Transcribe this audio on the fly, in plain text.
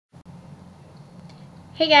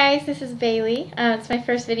Hey guys, this is Bailey. It's my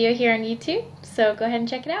first video here on YouTube, so go ahead and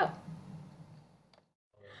check it out.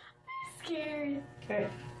 I'm scared. Okay.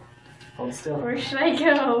 Hold still. Where should I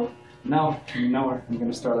go? No, nowhere. I'm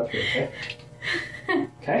gonna start up here, okay?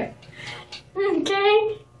 Okay?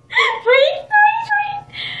 Okay. Wait.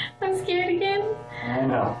 I'm scared again. I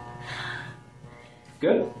know.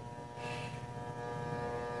 Good?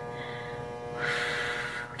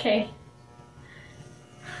 Okay.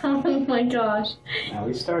 Oh my gosh. Now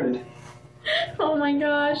we started. Oh my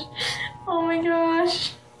gosh. Oh my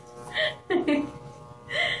gosh. So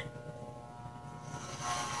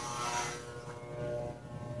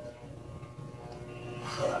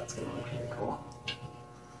that's gonna look really cool.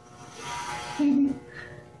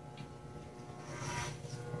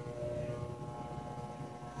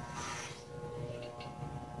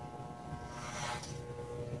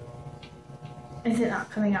 Is it not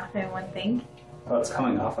coming off in one thing? Oh, it's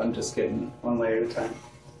coming off. I'm just getting one layer at a time.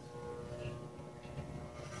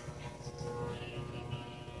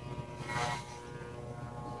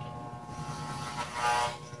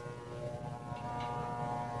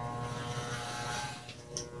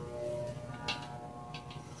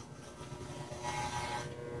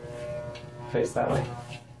 Face that way.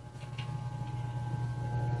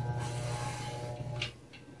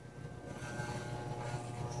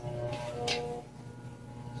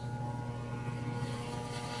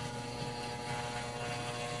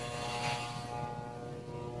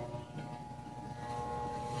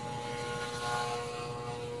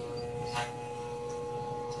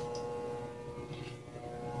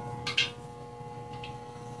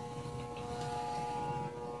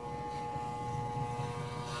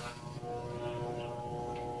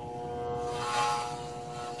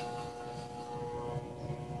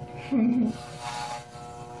 Is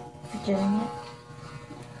it getting it?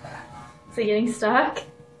 Is it getting stuck?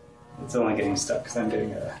 It's only getting stuck because I'm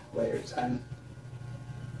doing a layer at a time.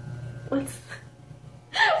 What is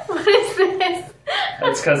this?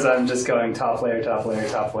 That's because I'm just going top layer, top layer,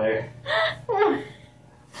 top layer.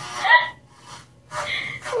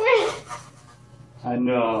 I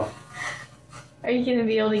know. Are you gonna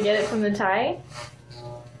be able to get it from the tie?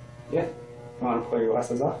 Yeah. You want to pull your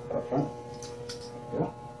glasses off up front? Yeah.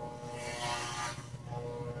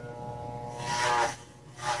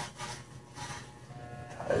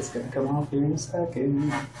 Tie's gonna come off here in a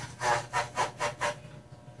second.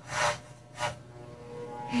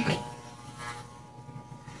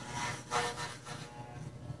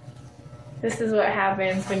 This is what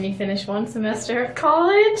happens when you finish one semester of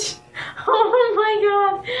college. Oh my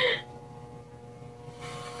god.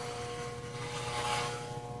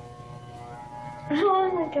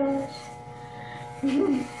 Oh my gosh.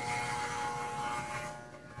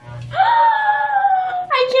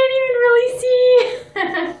 I can't even really see.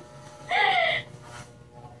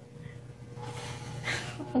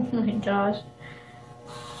 Oh my gosh.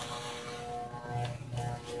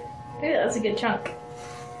 Ooh, that's a good chunk.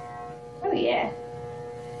 Oh yeah.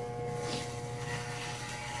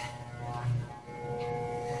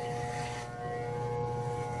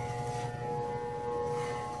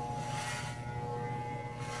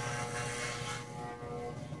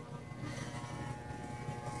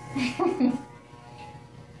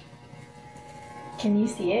 Can you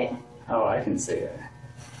see it? Oh, I can see it.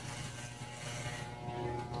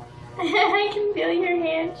 I can feel your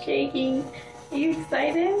hand shaking. Are you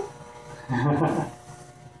excited?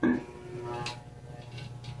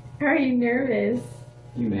 Or are you nervous?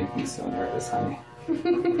 You make me so nervous, honey.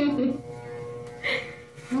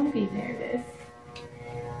 Don't be nervous.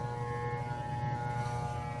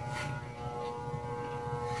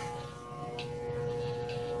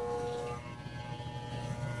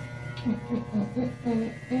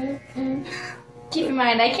 Keep in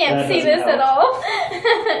mind, I can't see this at all.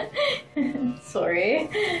 Sorry.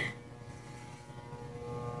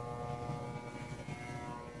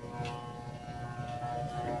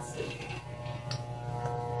 Let's see.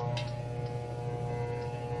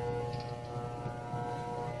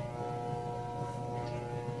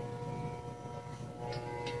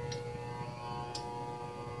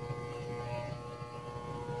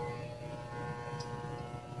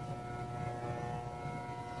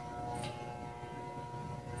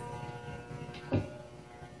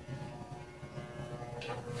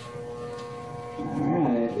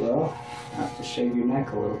 Alright, well, I have to shave your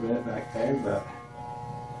neck a little bit back there, but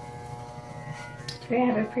Do I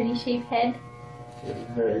have a pretty shaved head? you have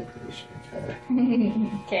a very pretty shaved head.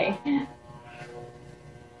 Okay.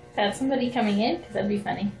 Got somebody coming in? Because that'd be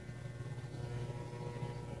funny.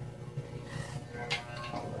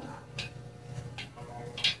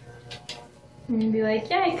 And you'd be like,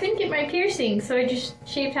 yeah, I couldn't get my piercing, so I just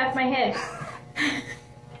shaved half my head.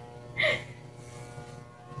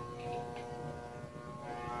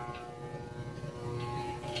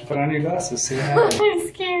 Put on your glasses, see what happens. I'm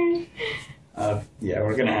scared. Yeah,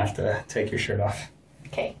 we're gonna have to take your shirt off.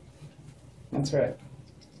 Okay. That's right.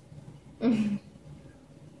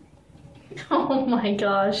 Oh my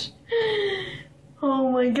gosh.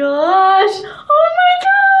 Oh my gosh. Oh my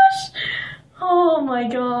gosh. Oh my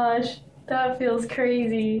gosh. That feels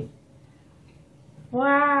crazy.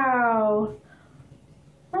 Wow.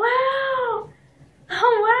 Wow.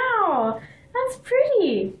 Oh wow. That's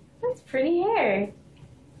pretty. That's pretty hair.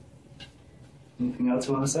 Anything else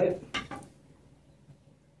you want to say?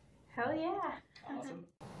 Hell yeah. Awesome.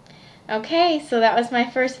 Okay, so that was my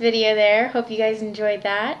first video there. Hope you guys enjoyed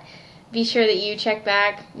that. Be sure that you check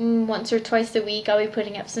back once or twice a week. I'll be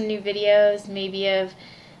putting up some new videos, maybe of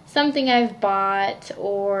something I've bought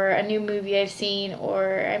or a new movie I've seen,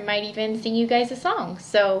 or I might even sing you guys a song.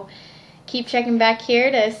 So keep checking back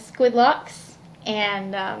here to Squidlocks,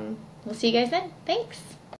 and we'll see you guys then. Thanks.